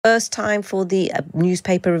First time for the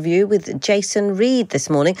newspaper review with Jason Reed this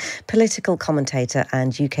morning, political commentator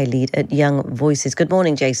and UK lead at Young Voices. Good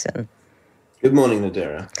morning, Jason. Good morning,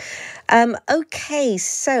 Nadira. OK,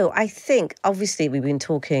 so I think, obviously, we've been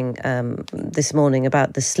talking this morning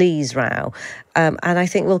about the sleaze row, and I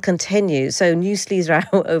think we'll continue. So, new sleaze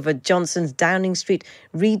row over Johnson's Downing Street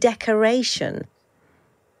redecoration.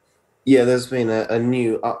 Yeah, there's been a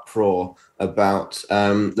new uproar about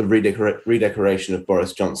the redecoration of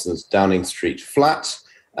Boris Johnson's Downing Street flat,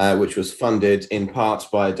 which was funded in part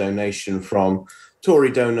by a donation from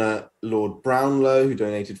Tory donor Lord Brownlow, who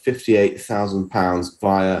donated £58,000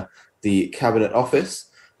 via the Cabinet Office.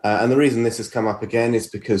 And the reason this has come up again is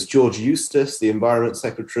because George Eustice, the Environment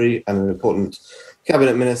Secretary and an important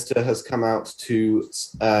Cabinet Minister, has come out to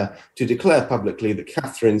declare publicly that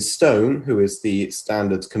Catherine Stone, who is the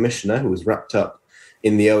Standards Commissioner, who was wrapped up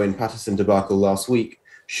in the Owen Paterson debacle last week,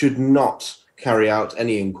 should not carry out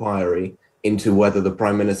any inquiry into whether the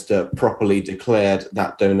Prime Minister properly declared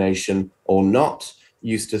that donation or not.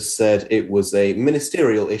 Eustice said it was a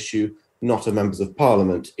ministerial issue, not a Members of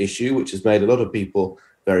Parliament issue, which has made a lot of people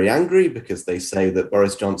very angry because they say that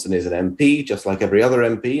Boris Johnson is an MP, just like every other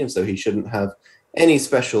MP, and so he shouldn't have any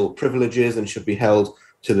special privileges and should be held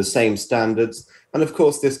to the same standards. And of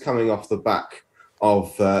course, this coming off the back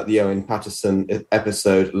of the Owen Paterson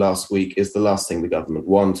episode last week is the last thing the government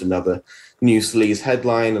want. Another new sleaze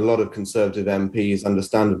headline. A lot of Conservative MPs,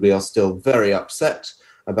 understandably, are still very upset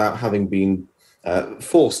about having been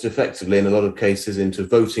forced effectively in a lot of cases into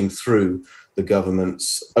voting through the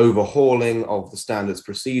government's overhauling of the standards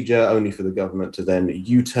procedure, only for the government to then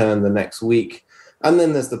U-turn the next week. And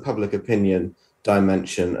then there's the public opinion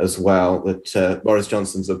dimension as well, that Boris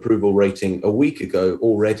Johnson's approval rating a week ago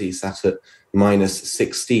already sat at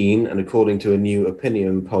 -16, and according to a new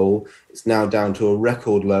opinion poll, it's now down to a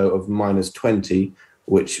record low of -20,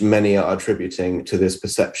 which many are attributing to this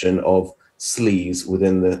perception of sleaze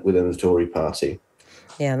within the Tory party.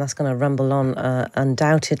 Yeah, and that's going to rumble on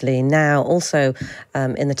undoubtedly. Now, also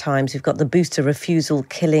in the Times, we've got the booster refusal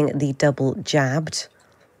killing the double jabbed.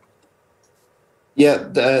 Yeah,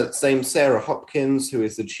 the same Sarah Hopkins, who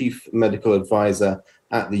is the chief medical advisor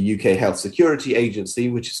at the UK Health Security Agency,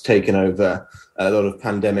 which has taken over a lot of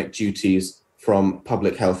pandemic duties from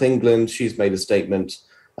Public Health England. She's made a statement,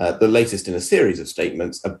 the latest in a series of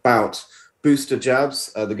statements, about booster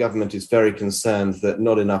jabs. The government is very concerned that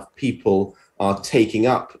not enough people are taking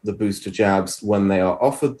up the booster jabs when they are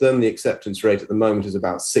offered them. The acceptance rate at the moment is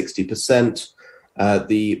about 60%.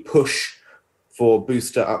 The push for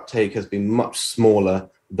booster uptake has been much smaller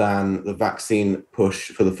than the vaccine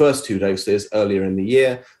push for the first 2 doses earlier in the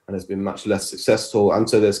year, and has been much less successful. And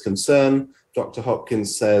so there's concern. Dr.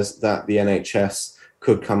 Hopkins says that the NHS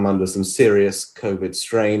could come under some serious COVID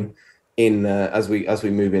strain as we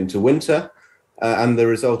move into winter. And the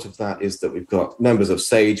result of that is that we've got members of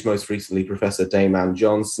SAGE, most recently Professor Dame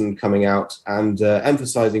Johnson, coming out and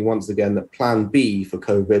emphasising once again that Plan B for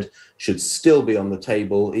COVID should still be on the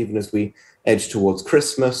table, even as we edge towards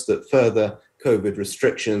Christmas, that further COVID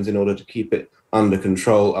restrictions in order to keep it under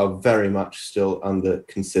control are very much still under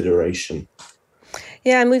consideration.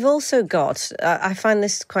 Yeah, and we've also got, I find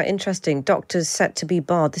this quite interesting, doctors set to be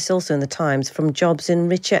barred, this is also in the Times, from jobs in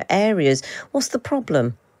richer areas. What's the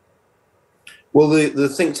problem? Well, the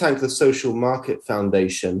think tank, the Social Market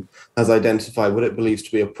Foundation, has identified what it believes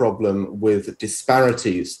to be a problem with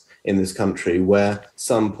disparities in this country, where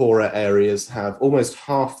some poorer areas have almost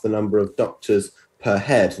half the number of doctors per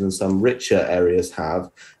head than some richer areas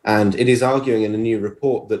have. And it is arguing in a new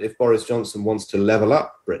report that if Boris Johnson wants to level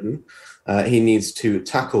up Britain, he needs to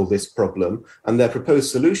tackle this problem. And their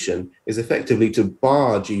proposed solution is effectively to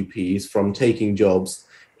bar GPs from taking jobs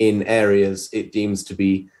in areas it deems to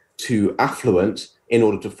be too affluent, in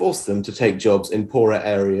order to force them to take jobs in poorer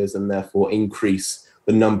areas and therefore increase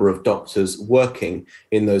the number of doctors working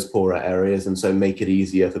in those poorer areas, and so make it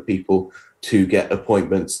easier for people to get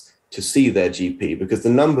appointments to see their GP, because the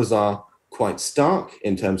numbers are quite stark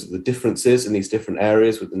in terms of the differences in these different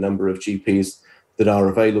areas with the number of GPs that are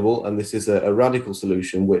available. And this is a radical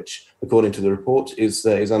solution which, according to the report, is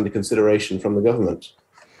under consideration from the government.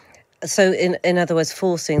 So in other words,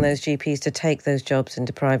 forcing those GPs to take those jobs in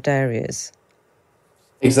deprived areas?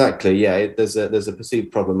 Exactly, yeah. There's a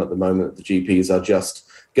perceived problem at the moment that the GPs are just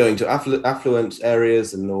going to affluent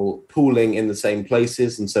areas and all pooling in the same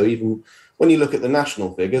places. And so even when you look at the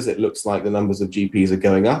national figures, it looks like the numbers of GPs are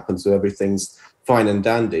going up, and so everything's fine and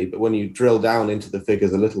dandy. But when you drill down into the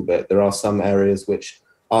figures a little bit, there are some areas which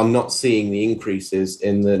are not seeing the increases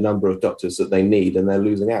in the number of doctors that they need, and they're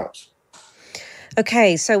losing out.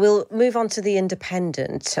 OK, so we'll move on to The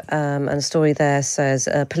Independent. And the story there says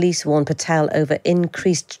police warn Patel over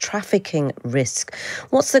increased trafficking risk.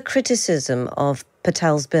 What's the criticism of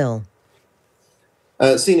Patel's bill?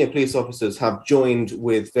 Senior police officers have joined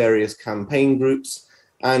with various campaign groups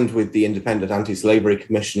and with the Independent Anti-Slavery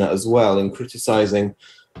Commissioner as well in criticising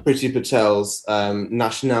Priti Patel's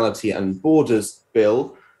Nationality and Borders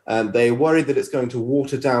bill. They worry that it's going to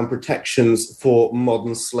water down protections for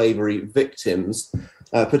modern slavery victims.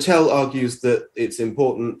 Patel argues that it's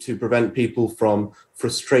important to prevent people from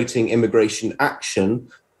frustrating immigration action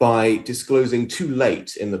by disclosing too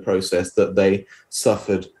late in the process that they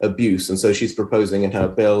suffered abuse. And so she's proposing in her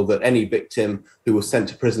bill that any victim who was sent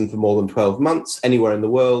to prison for more than 12 months anywhere in the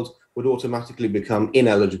world would automatically become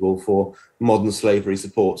ineligible for modern slavery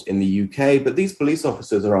support in the UK. But these police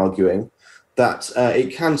officers are arguing that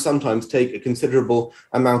it can sometimes take a considerable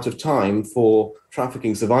amount of time for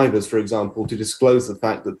trafficking survivors, for example, to disclose the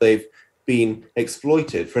fact that they've been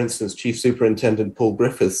exploited. For instance, Chief Superintendent Paul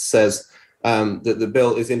Griffiths says that the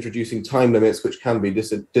bill is introducing time limits which can be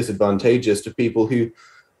disadvantageous to people who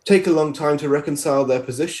take a long time to reconcile their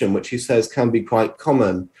position, which he says can be quite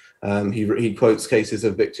common. He quotes cases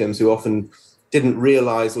of victims who often didn't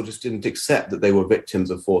realise or just didn't accept that they were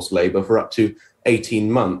victims of forced labour for up to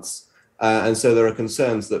 18 months. And so there are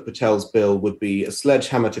concerns that Patel's bill would be a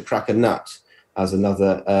sledgehammer to crack a nut, as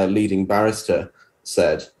another leading barrister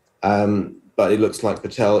said. But it looks like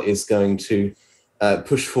Patel is going to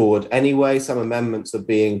push forward anyway. Some amendments are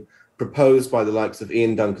being proposed by the likes of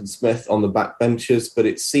Ian Duncan Smith on the backbenches, but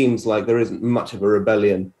it seems like there isn't much of a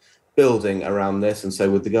rebellion building around this. And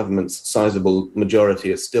so with the government's sizable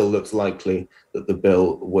majority, it still looks likely that the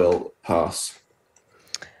bill will pass.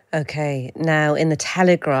 OK, now in the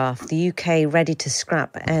Telegraph, the UK ready to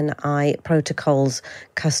scrap NI protocols,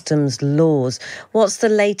 customs laws. What's the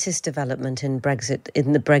latest development in Brexit,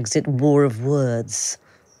 in the Brexit war of words?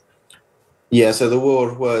 Yeah, so the war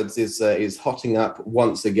of words is hotting up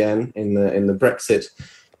once again in the Brexit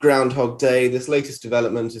Groundhog Day. This latest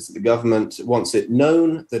development is that the government wants it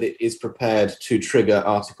known that it is prepared to trigger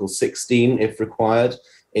Article 16 if required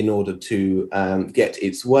in order to get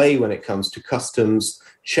its way when it comes to customs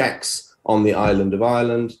checks on the island of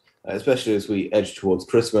Ireland, especially as we edge towards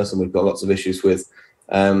Christmas and we've got lots of issues with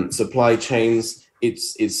supply chains.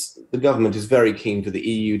 The government is very keen for the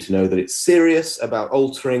EU to know that it's serious about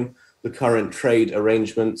altering the current trade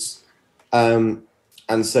arrangements. And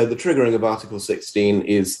so the triggering of Article 16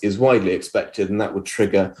 is widely expected, and that would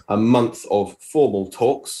trigger a month of formal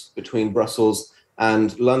talks between Brussels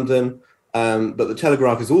and London. But the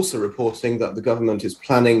Telegraph is also reporting that the government is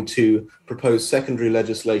planning to propose secondary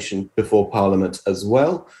legislation before Parliament as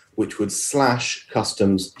well, which would slash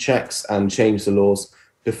customs checks and change the laws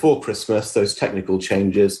before Christmas. Those technical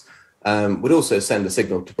changes would also send a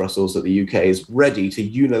signal to Brussels that the UK is ready to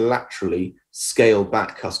unilaterally scale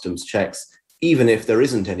back customs checks, even if there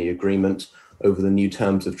isn't any agreement over the new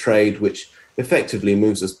terms of trade, which effectively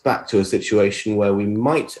moves us back to a situation where we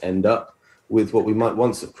might end up with what we might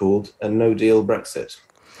once have called a no-deal Brexit.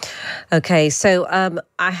 OK, so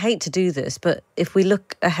I hate to do this, but if we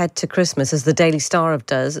look ahead to Christmas, as the Daily Star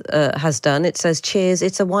has done, it says, cheers,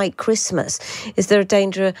 it's a white Christmas. Is there a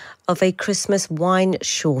danger of a Christmas wine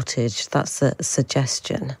shortage? That's the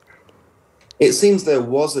suggestion. It seems there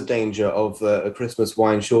was a danger of a Christmas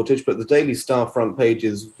wine shortage, but the Daily Star front page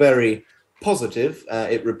is very positive.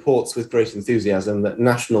 It reports with great enthusiasm that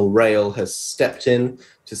National Rail has stepped in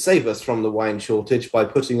to save us from the wine shortage by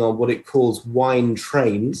putting on what it calls wine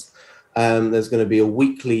trains. There's going to be a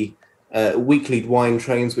weekly wine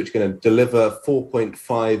trains which are going to deliver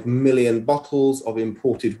 4.5 million bottles of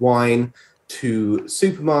imported wine to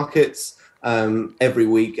supermarkets every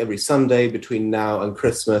week, every Sunday between now and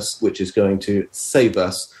Christmas, which is going to save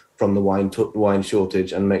us from the wine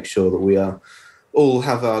shortage and make sure that we all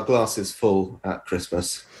have our glasses full at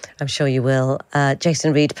Christmas. I'm sure you will.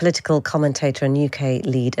 Jason Reed, political commentator and UK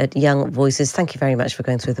lead at Young Voices. Thank you very much for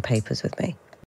going through the papers with me.